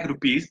 1 lakh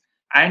rupees,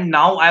 and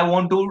now I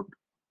want to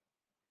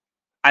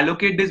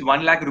allocate this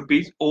 1 lakh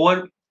rupees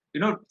over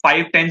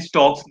 5-10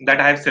 stocks that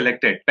I have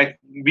selected. Like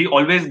we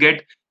always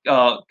get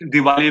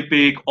Diwali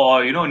pick,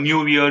 or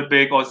New Year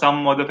pick, or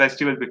some other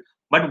festival pick.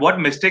 But what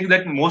mistake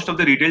that most of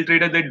the retail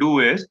traders they do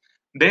is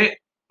they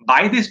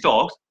buy the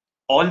stocks,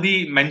 all the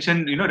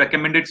mentioned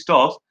recommended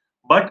stocks,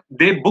 but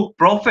they book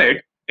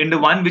profit in the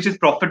one which is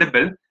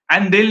profitable,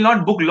 and they'll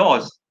not book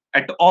loss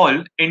at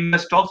all in the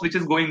stocks which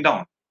is going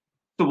down.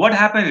 So what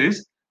happens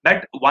is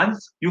that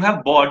once you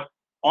have bought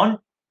on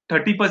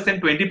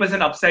 30%,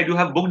 20% upside, you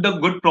have booked a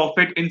good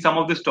profit in some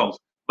of the stocks.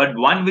 But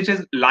one which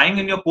is lying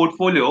in your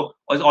portfolio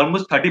was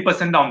almost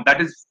 30% down. That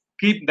is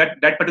keep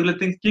that particular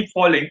thing keep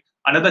falling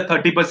another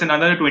 30%,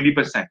 another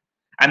 20%.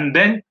 And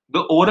then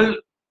the overall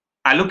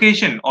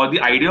allocation, or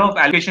the idea of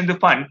allocation the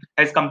fund,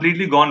 has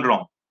completely gone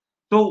wrong.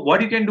 So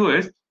what you can do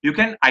is you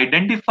can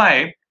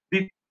identify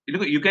the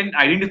you can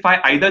identify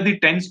either the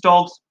 10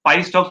 stocks,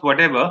 5 stocks,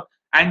 whatever,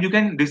 and you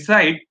can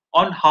decide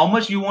on how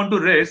much you want to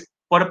risk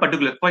for a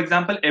particular. For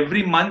example,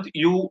 every month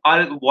you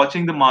are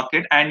watching the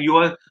market and you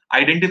are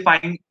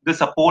identifying the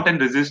support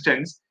and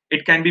resistance.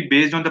 It can be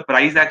based on the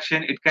price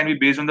action, it can be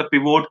based on the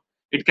pivot,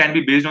 it can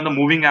be based on the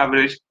moving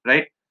average,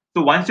 right?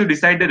 So once you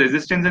decide the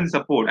resistance and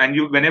support, and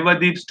you whenever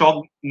the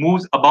stock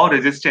moves above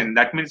resistance,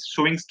 that means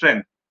showing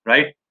strength,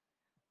 right?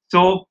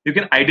 So you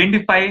can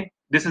identify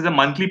this as a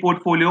monthly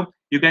portfolio.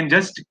 You can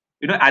just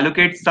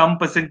allocate some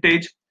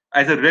percentage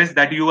as a risk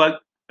that you are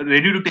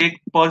ready to take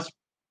per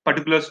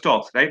particular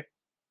stocks, right?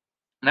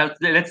 Now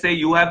let's say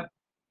you have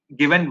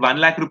given 1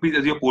 lakh rupees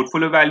as your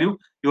portfolio value.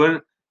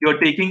 You're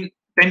taking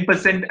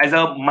 10% as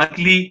a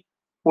monthly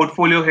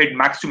portfolio hit,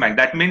 max to max.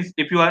 That means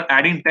if you are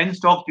adding 10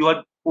 stocks, you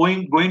are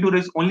going to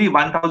risk only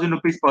 1,000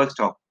 rupees per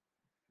stock.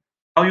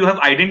 Now you have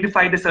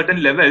identified the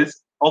certain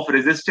levels of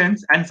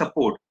resistance and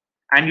support,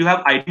 and you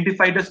have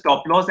identified the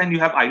stop loss, and you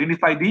have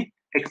identified the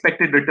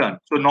expected return.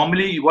 So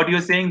normally what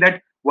you're saying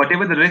that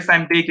whatever the risk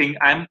I'm taking,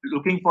 I'm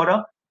looking for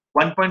a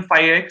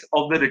 1.5x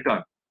of the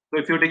return. So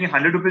if you're taking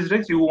 100 rupees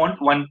risk, you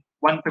want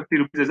 150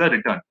 rupees as a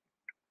return,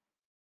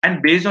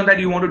 and based on that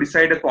you want to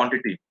decide a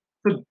quantity.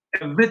 So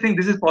everything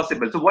this is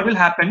possible. So what will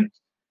happen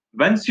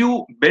once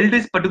you build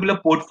this particular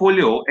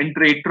portfolio in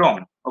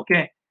Tradetron?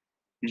 Okay,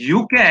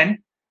 you can,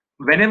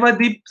 whenever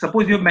the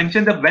suppose you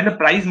mentioned that when the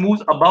price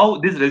moves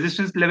above this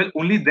resistance level,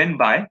 only then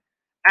buy,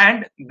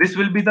 and this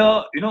will be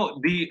the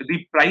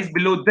the price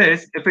below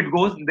this, if it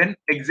goes then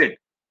exit.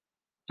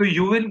 So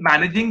you will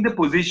managing the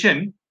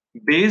position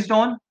based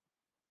on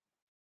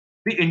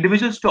the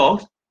individual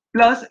stocks,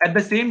 plus at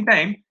the same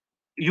time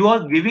you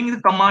are giving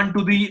the command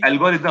to the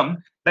algorithm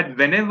that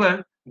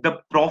whenever the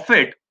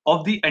profit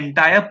of the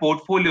entire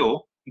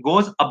portfolio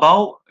goes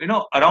above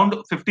around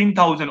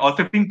 15,000 or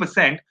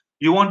 15%,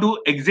 you want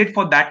to exit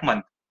for that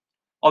month.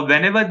 Or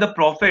whenever the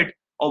profit,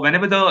 or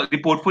whenever the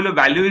portfolio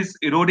value is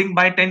eroding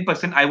by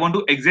 10%, I want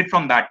to exit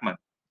from that month.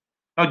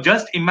 Now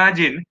just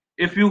imagine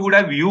if you would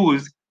have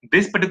used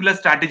this particular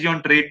strategy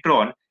on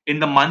Tradetron in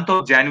the month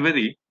of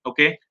January.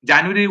 Okay,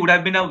 January would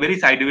have been a very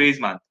sideways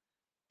month.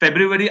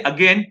 February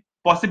again,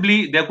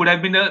 possibly there could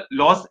have been a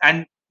loss,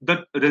 and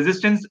the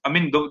resistance, I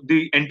mean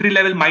the entry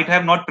level might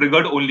have not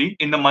triggered only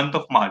in the month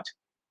of March.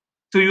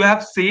 So you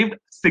have saved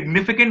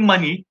significant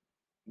money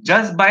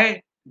just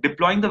by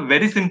deploying the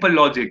very simple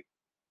logic.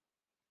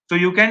 So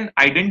you can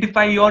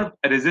identify your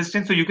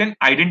resistance. So you can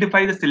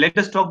identify the select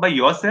the stock by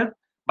yourself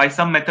by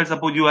some method.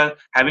 Suppose you are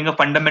having a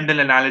fundamental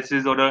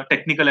analysis or a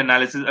technical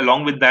analysis.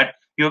 Along with that,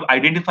 you have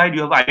identified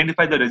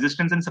the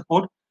resistance and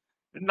support.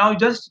 Now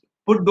just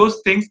put those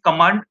things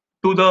command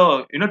to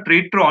the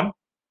Tradetron,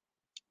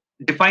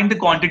 define the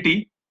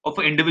quantity of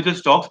individual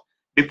stocks,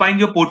 define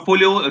your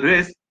portfolio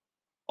risk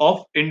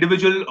of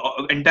individual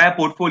entire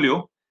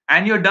portfolio,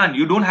 and you're done.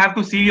 You don't have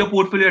to see your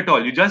portfolio at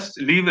all. You just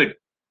leave it.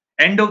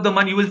 End of the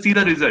month you will see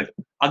the result.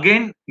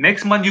 Again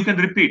next month you can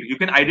repeat. You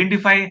can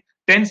identify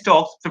 10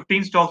 stocks,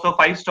 15 stocks, or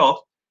 5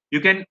 stocks.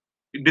 You can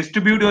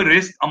distribute your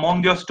risk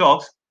among your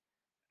stocks,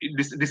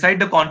 decide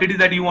the quantity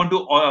that you want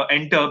to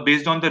enter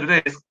based on the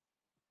risk,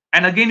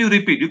 and again you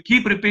repeat. You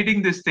keep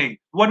repeating this thing.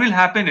 What will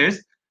happen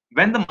is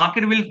when the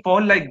market will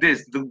fall like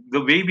this,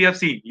 the way we have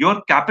seen,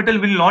 your capital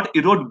will not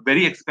erode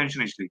very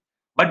exponentially.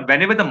 But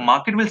whenever the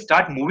market will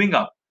start moving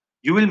up,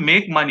 you will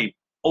make money.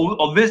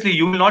 Obviously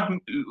you will not,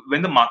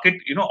 when the market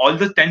all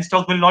the 10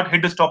 stocks will not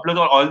hit the stop loss,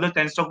 or all the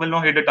 10 stocks will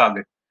not hit the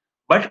target.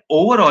 But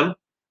overall,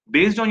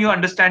 based on your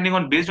understanding,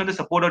 on based on the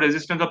support or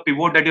resistance or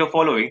pivot that you're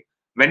following,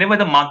 whenever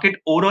the market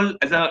overall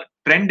as a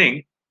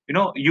trending,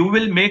 you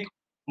will make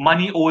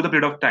money over the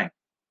period of time.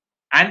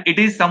 And it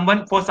is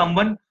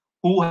someone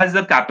who has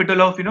a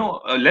capital of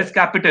less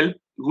capital,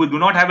 who do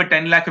not have a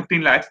 10 lakh,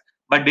 15 lakhs,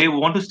 but they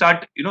want to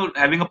start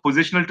having a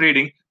positional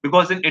trading.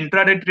 Because in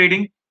intraday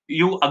trading,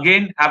 you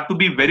again have to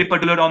be very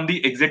particular on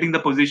the exiting the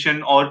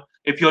position, or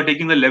if you're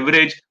taking the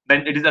leverage,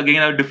 then it is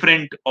again a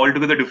different,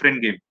 altogether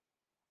different game.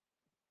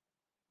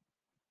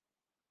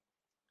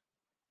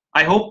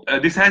 I hope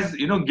this has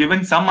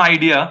given some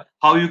idea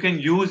how you can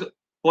use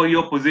for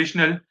your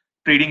positional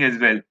trading as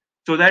well.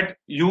 so that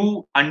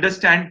you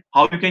understand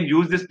how you can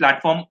use this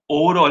platform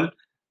overall,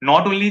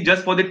 not only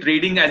just for the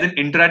trading as an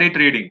intraday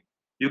trading.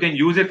 You can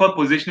use it for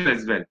positional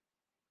as well.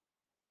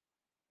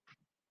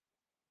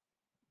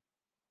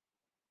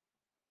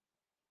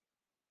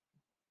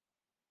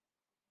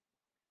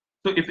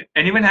 So if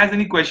anyone has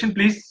any question,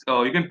 please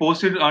you can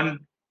post it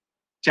on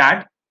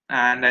chat,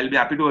 and I'll be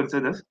happy to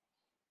answer this.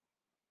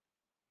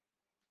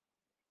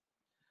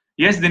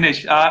 Yes,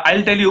 Dinesh,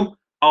 I'll tell you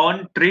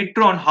on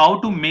Tradetron how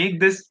to make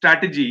this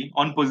strategy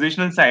on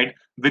positional side.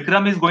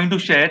 Vikram is going to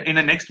share in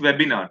the next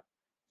webinar.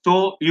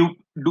 So you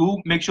do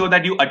make sure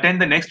that you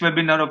attend the next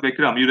webinar of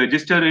Vikram. You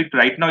register it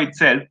right now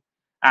itself,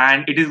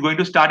 and it is going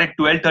to start at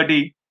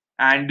 12:30.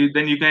 And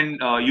then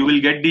you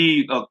will get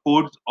the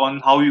codes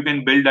on how you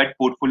can build that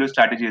portfolio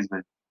strategy as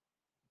well.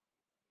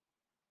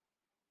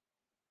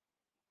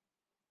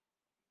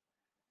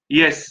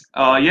 Yes,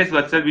 yes,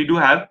 Vatsal, we do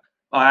have,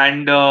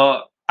 and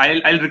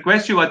I'll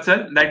request you,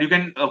 Vatsal, that you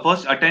can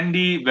first attend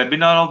the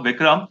webinar of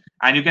Vikram,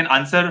 and you can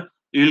answer.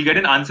 You'll get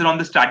an answer on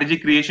the strategy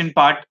creation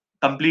part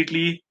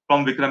completely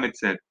from Vikram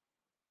itself.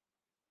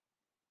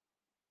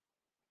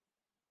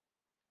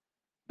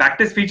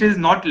 Backtest feature is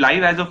not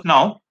live as of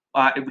now.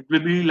 It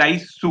will be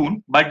live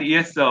soon, but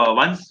yes,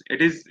 once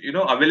it is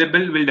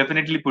available, we'll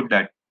definitely put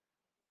that.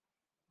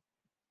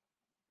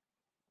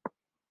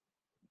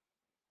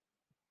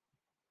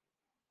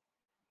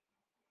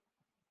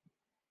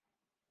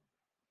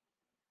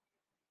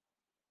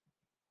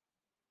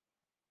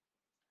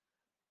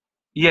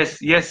 Yes,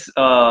 yes,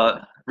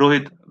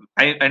 Rohit,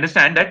 I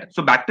understand that.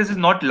 So backtest is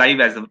not live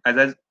as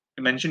I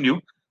mentioned you,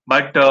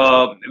 but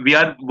we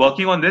are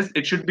working on this.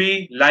 It should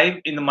be live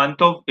in the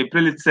month of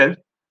April itself.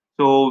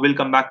 So we'll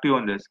come back to you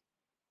on this.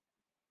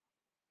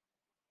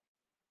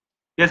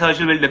 Yes,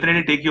 Harshal will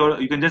definitely take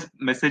your. You can just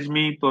message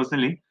me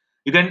personally.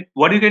 You can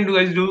what you can do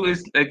guys do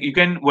is like you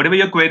can whatever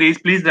your query is,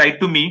 please write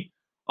to me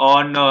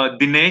on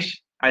Dinesh.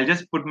 I'll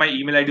just put my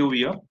email ID over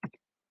here.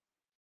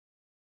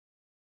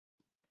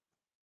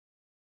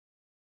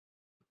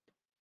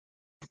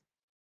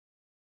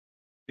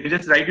 You can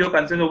just write your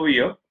concern over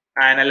here,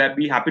 and I'll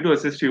be happy to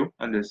assist you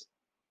on this.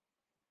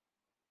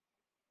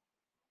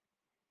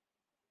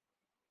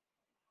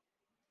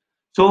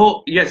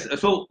 So yes,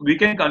 so you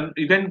can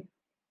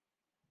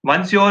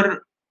once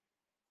your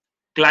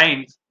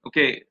clients,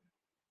 okay,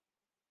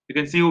 you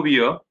can see over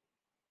here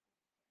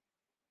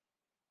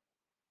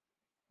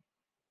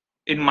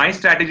in my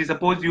strategy.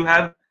 Suppose you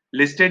have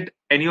listed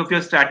any of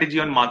your strategy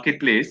on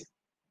marketplace,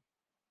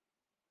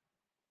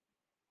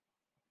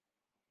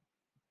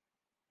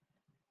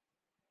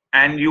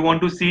 and you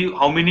want to see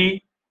how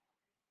many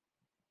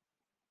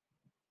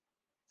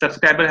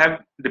subscribers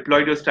have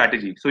deployed your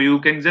strategy. So you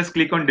can just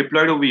click on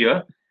deployed over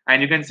here, and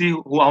you can see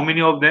how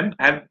many of them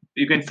have.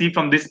 You can see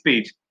from this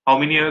page how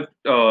many of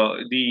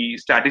the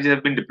strategies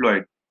have been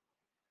deployed.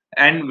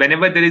 And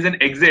whenever there is an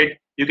exit,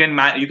 you can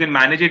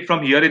manage it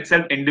from here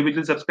itself,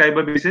 individual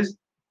subscriber basis,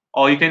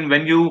 or you can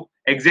when you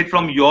exit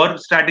from your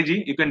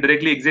strategy, you can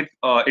directly exit.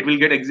 It will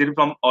get exited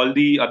from all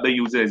the other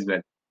users as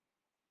well.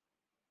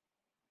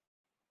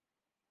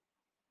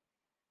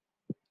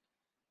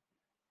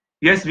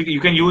 Yes, you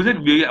can use it.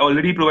 We are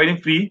already providing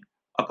free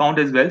account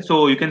as well,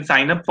 so you can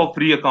sign up for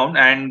free account,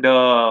 and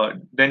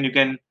then you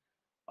can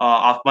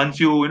once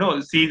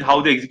you see how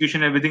the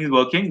execution everything is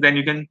working, then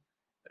you can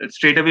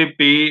straight away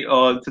pay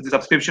the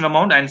subscription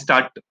amount and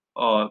start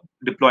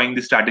deploying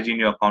the strategy in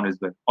your account as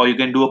well, or you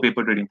can do a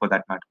paper trading for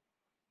that matter.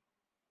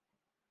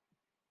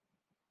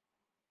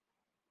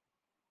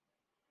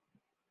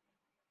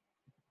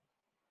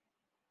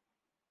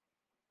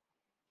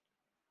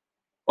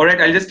 All right,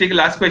 I'll just take a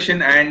last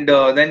question, and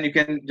then you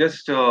can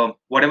just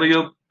whatever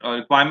your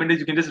requirement is,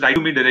 you can just write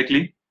to me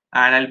directly,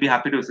 and I'll be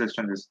happy to assist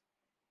on this.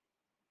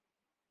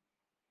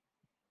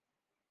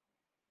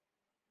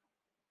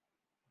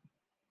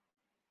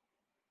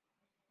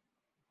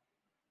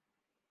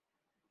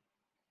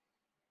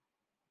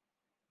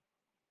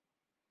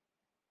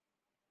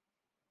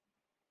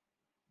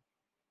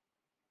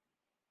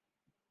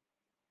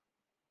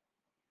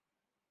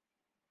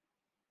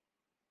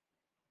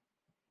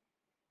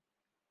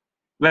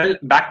 Well,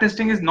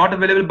 backtesting is not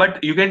available,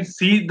 but you can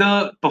see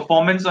the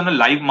performance on a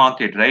live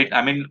market, right?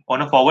 I mean,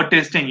 on a forward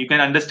testing, you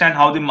can understand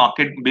how the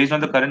market, based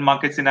on the current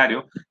market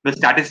scenario, the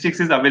statistics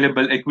is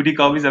available, equity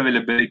curve is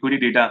available, equity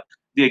data,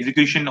 the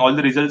execution, all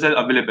the results are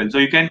available. So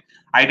you can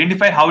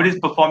identify how it is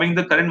performing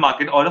the current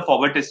market, or a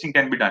forward testing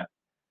can be done.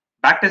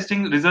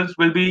 Backtesting results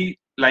will be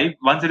live.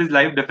 Once it is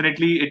live,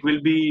 definitely it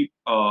will be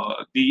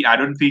the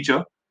add-on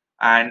feature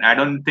and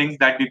add-on things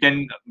that you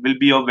can will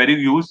be of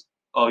very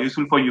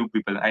useful for you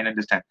people. I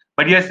understand,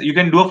 but yes, you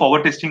can do a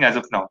forward testing as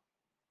of now.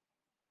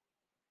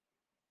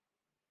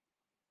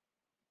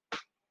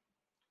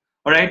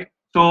 All right.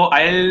 So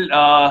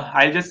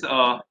I'll just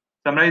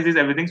summarize this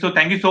everything. So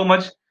thank you so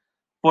much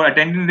for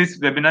attending this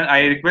webinar.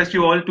 I request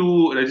you all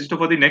to register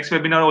for the next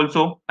webinar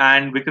also,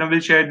 and Vikram will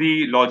share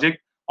the logic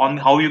on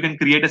how you can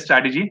create a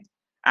strategy.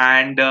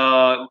 And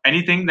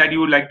anything that you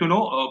would like to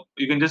know,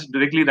 you can just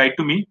directly write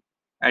to me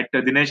at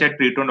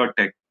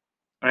dinesh@tradetron.tech.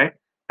 All right.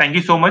 Thank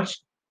you so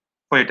much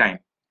for your time.